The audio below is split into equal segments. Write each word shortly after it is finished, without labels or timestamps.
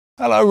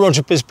Hello,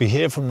 Roger Bisbee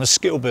here from the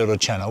Skill Builder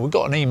channel. We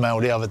got an email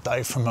the other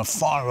day from a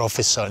fire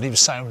officer and he was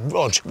saying,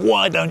 Rog,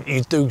 why don't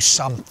you do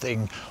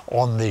something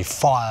on the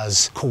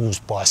fires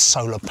caused by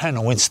solar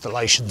panel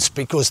installations,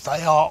 because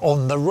they are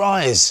on the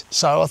rise.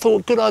 So I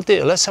thought, good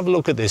idea, let's have a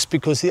look at this,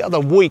 because the other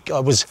week I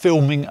was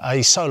filming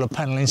a solar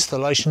panel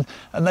installation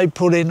and they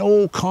put in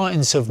all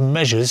kinds of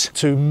measures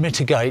to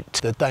mitigate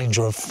the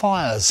danger of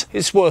fires.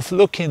 It's worth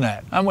looking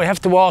at, and we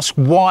have to ask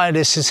why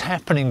this is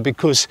happening,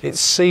 because it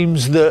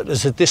seems that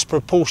there's a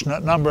disproportionate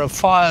number of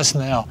fires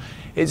now.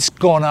 It's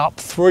gone up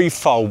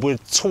threefold. We're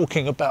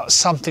talking about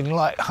something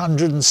like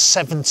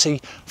 170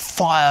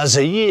 fires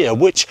a year,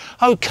 which,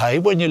 okay,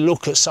 when you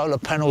look at solar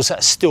panels,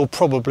 that's still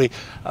probably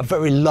a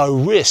very low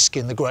risk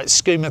in the great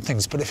scheme of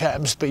things. But if it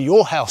happens to be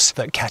your house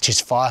that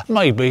catches fire,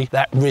 maybe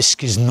that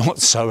risk is not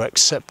so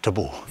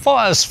acceptable.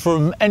 Fires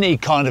from any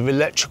kind of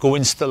electrical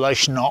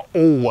installation are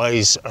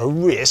always a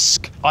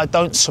risk. I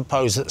don't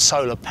suppose that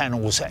solar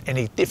panels are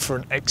any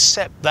different,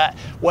 except that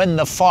when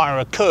the fire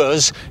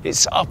occurs,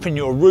 it's up in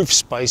your roof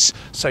space,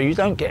 so you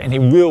don't get any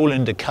real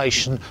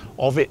indication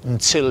of it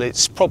until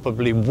it's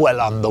probably well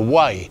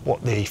underway,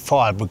 what the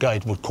fire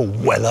brigade would call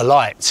well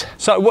alight.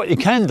 So what you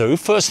can do,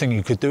 first thing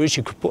you could do is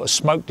you could put a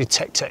smoke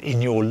detector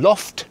in your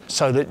loft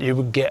so that you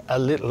would get a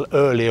little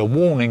earlier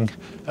warning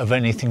of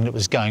anything that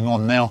was going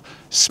on. Now,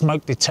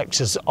 smoke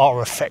detectors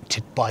are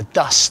affected by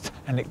dust,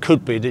 and it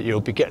could be that you'll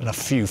be getting a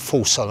few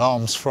false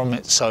alarms from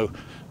it, so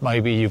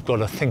maybe you've got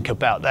to think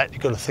about that.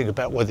 You've got to think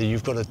about whether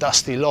you've got a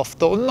dusty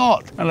loft or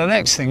not. And the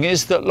next thing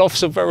is that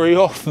lofts are very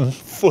often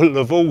full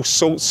of all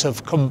sorts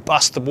of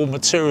combustible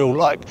material,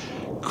 like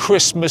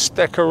Christmas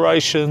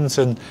decorations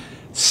and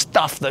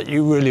stuff that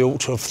you really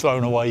ought to have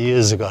thrown away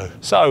years ago.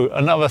 So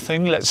another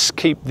thing, let's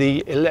keep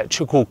the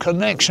electrical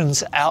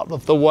connections out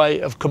of the way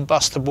of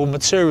combustible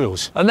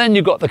materials. And then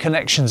you've got the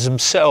connections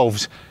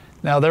themselves.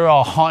 Now, there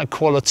are high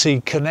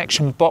quality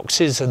connection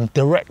boxes and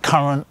direct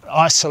current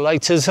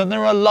isolators, and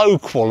there are low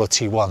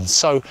quality ones.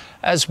 So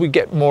as we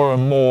get more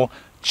and more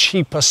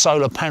cheaper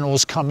solar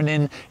panels coming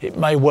in, it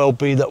may well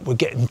be that we're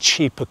getting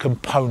cheaper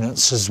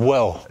components as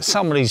well.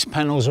 Some of these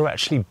panels are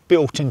actually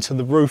built into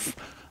the roof,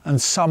 and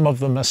some of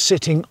them are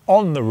sitting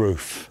on the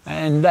roof,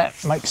 and that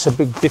makes a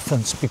big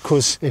difference,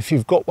 because if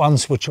you've got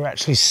ones which are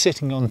actually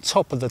sitting on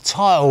top of the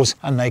tiles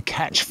and they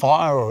catch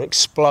fire or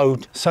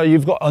explode, so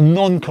you've got a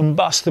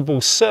non-combustible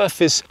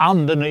surface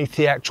underneath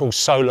the actual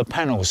solar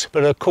panels.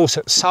 But of course,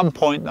 at some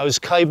point those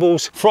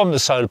cables from the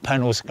solar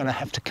panels are going to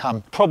have to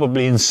come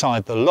probably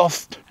inside the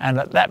loft, and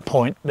at that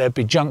point there'd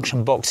be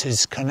junction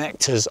boxes,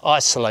 connectors,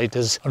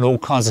 isolators and all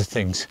kinds of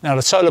things. Now,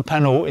 the solar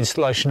panel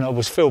installation I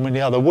was filming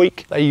the other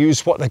week, they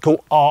use what they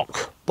call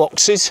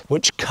ArcBoxes,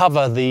 which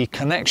cover the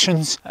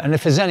connections, and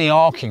if there's any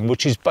arcing,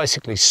 which is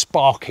basically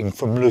sparking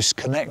from loose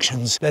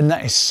connections, then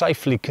that is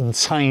safely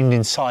contained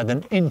inside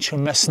an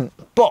intumescent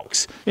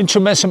box.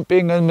 Intumescent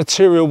being a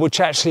material which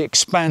actually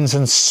expands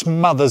and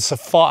smothers a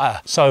fire.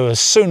 So as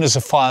soon as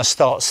a fire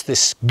starts,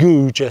 this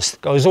goo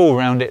just goes all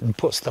around it and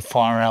puts the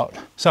fire out.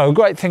 So a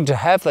great thing to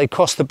have. They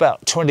cost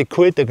about 20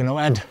 quid. They're going to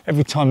add,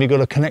 every time you've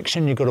got a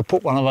connection, you've got to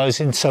put one of those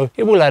in, so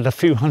it will add a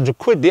few hundred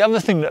quid. The other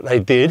thing that they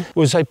did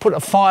was they put a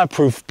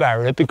fireproof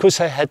barrier, because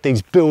they had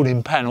these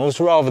built-in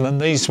panels rather than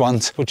these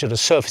ones which are the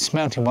surface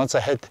mounting ones.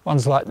 They had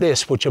ones like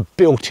this which are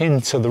built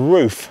into the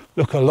roof.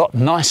 Look a lot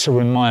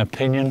nicer in my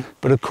opinion,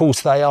 but of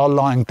course they are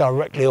lying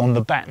directly on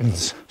the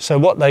battens. So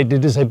what they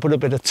did is they put a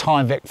bit of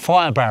Tyvek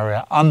fire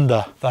barrier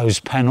under those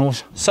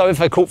panels, so if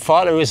they caught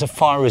fire, there is a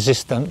fire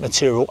resistant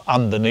material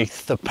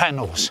underneath the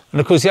panels.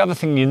 And of course the other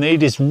thing you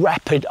need is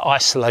rapid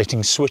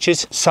isolating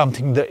switches,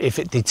 something that if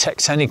it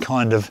detects any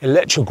kind of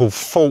electrical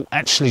fault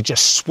actually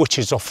just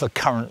switches off the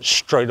current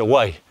straight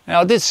away.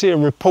 Now, I did see a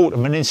report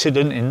of an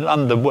incident in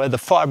London where the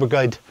fire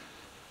brigade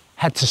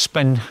had to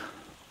spend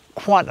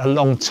quite a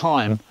long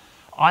time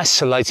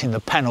isolating the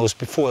panels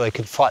before they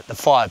could fight the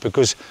fire,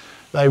 because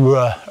they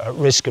were at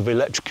risk of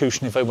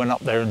electrocution if they went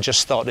up there and just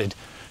started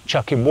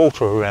chucking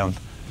water around.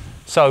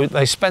 So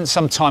they spent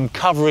some time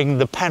covering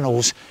the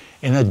panels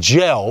in a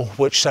gel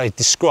which they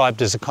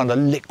described as a kind of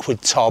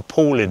liquid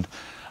tarpaulin,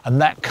 and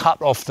that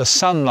cut off the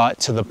sunlight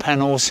to the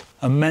panels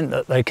and meant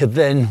that they could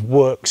then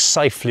work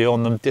safely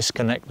on them,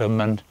 disconnect them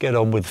and get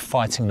on with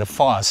fighting the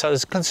fire. So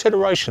there's a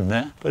consideration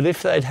there, but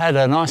if they'd had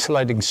an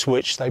isolating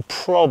switch, they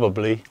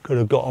probably could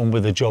have got on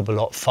with the job a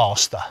lot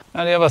faster.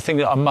 Now, the other thing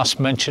that I must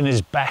mention is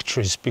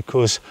batteries,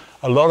 because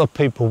a lot of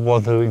people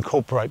want to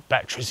incorporate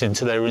batteries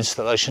into their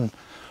installation,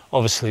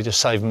 obviously to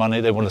save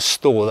money. They want to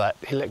store that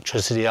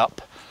electricity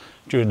up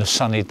during the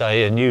sunny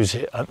day and use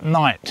it at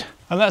night.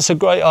 And that's a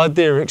great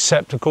idea,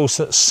 except of course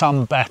that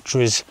some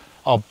batteries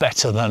are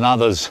better than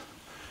others.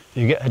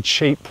 You get a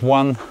cheap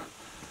one,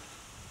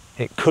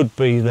 it could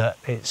be that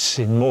it's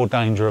in more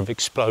danger of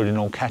exploding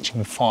or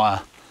catching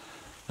fire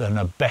than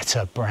a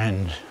better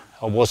brand.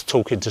 I was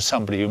talking to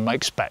somebody who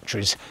makes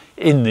batteries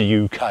in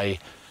the UK,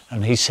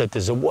 and he said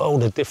there's a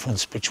world of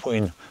difference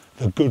between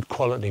the good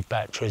quality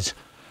batteries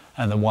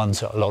and the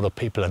ones that a lot of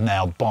people are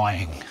now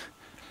buying.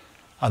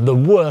 And the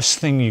worst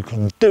thing you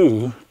can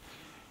do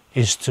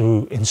is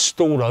to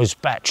install those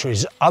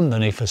batteries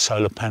underneath the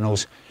solar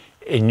panels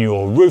in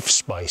your roof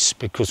space,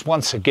 because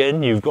once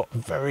again you've got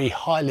very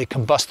highly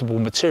combustible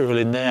material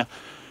in there.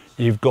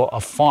 You've got a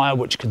fire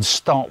which can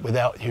start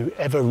without you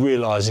ever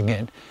realizing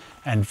it,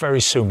 and very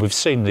soon we've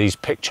seen these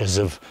pictures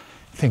of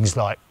things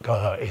like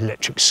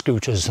electric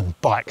scooters and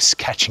bikes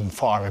catching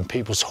fire in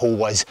people's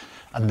hallways,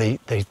 and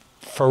the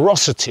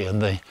ferocity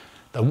and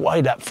the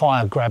way that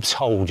fire grabs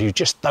hold, you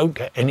just don't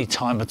get any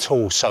time at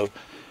all. So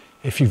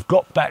if you've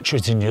got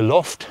batteries in your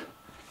loft,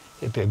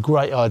 it'd be a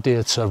great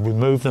idea to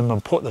remove them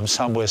and put them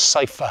somewhere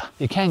safer.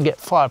 You can get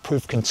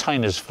fireproof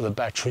containers for the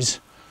batteries,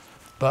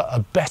 but a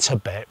better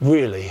bet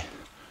really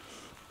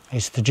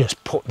is to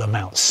just put them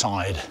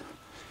outside.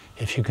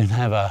 If you can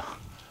have a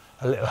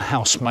little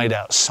house made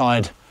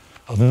outside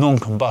of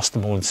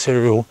non-combustible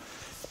material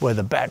where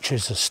the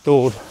batteries are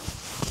stored,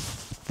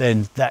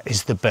 then that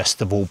is the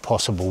best of all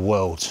possible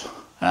worlds.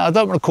 Now, I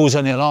don't want to cause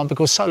any alarm,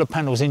 because solar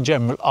panels in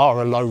general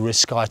are a low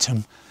risk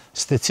item,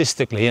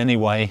 statistically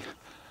anyway,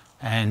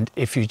 and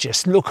if you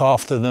just look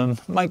after them,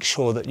 make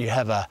sure that you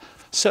have a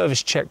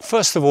service check.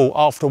 First of all,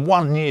 after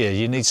 1 year,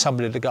 you need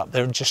somebody to go up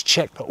there and just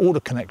check that all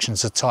the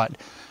connections are tight,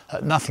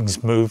 that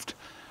nothing's moved.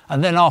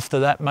 And then after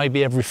that,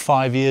 maybe every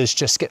 5 years,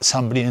 just get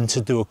somebody in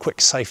to do a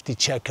quick safety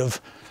check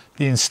of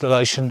the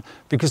installation,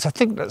 because I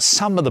think that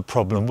some of the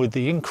problem with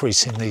the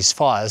increase in these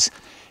fires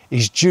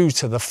is due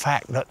to the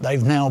fact that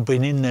they've now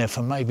been in there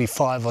for maybe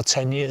 5 or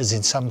 10 years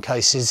in some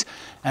cases,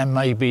 and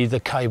maybe the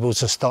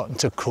cables are starting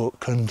to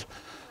cook and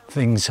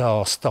things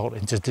are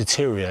starting to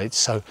deteriorate.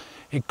 So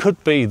it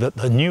could be that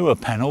the newer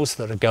panels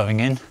that are going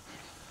in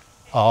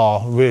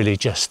are really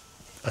just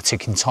a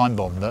ticking time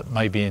bomb, that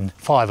maybe in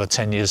 5 or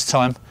 10 years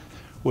time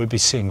we'll be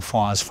seeing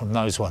fires from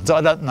those ones.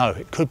 I don't know,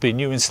 it could be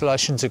new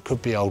installations, it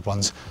could be old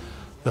ones.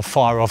 The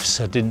fire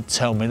officer didn't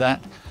tell me that.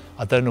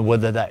 I don't know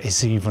whether that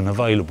is even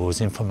available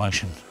as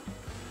information.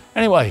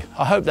 Anyway,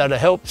 I hope that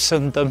helps,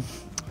 and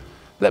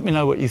let me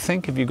know what you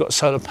think. Have you got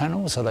solar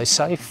panels? Are they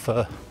safe?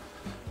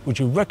 Would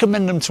you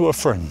recommend them to a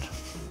friend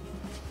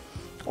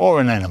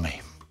or an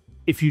enemy?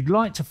 If you'd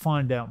like to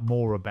find out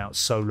more about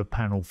solar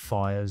panel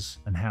fires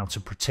and how to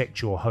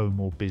protect your home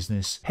or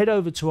business, head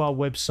over to our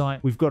website.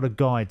 We've got a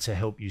guide to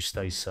help you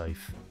stay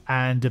safe.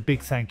 And a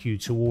big thank you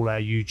to all our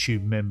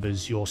YouTube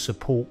members. Your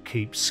support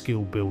keeps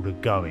Skill Builder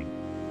going.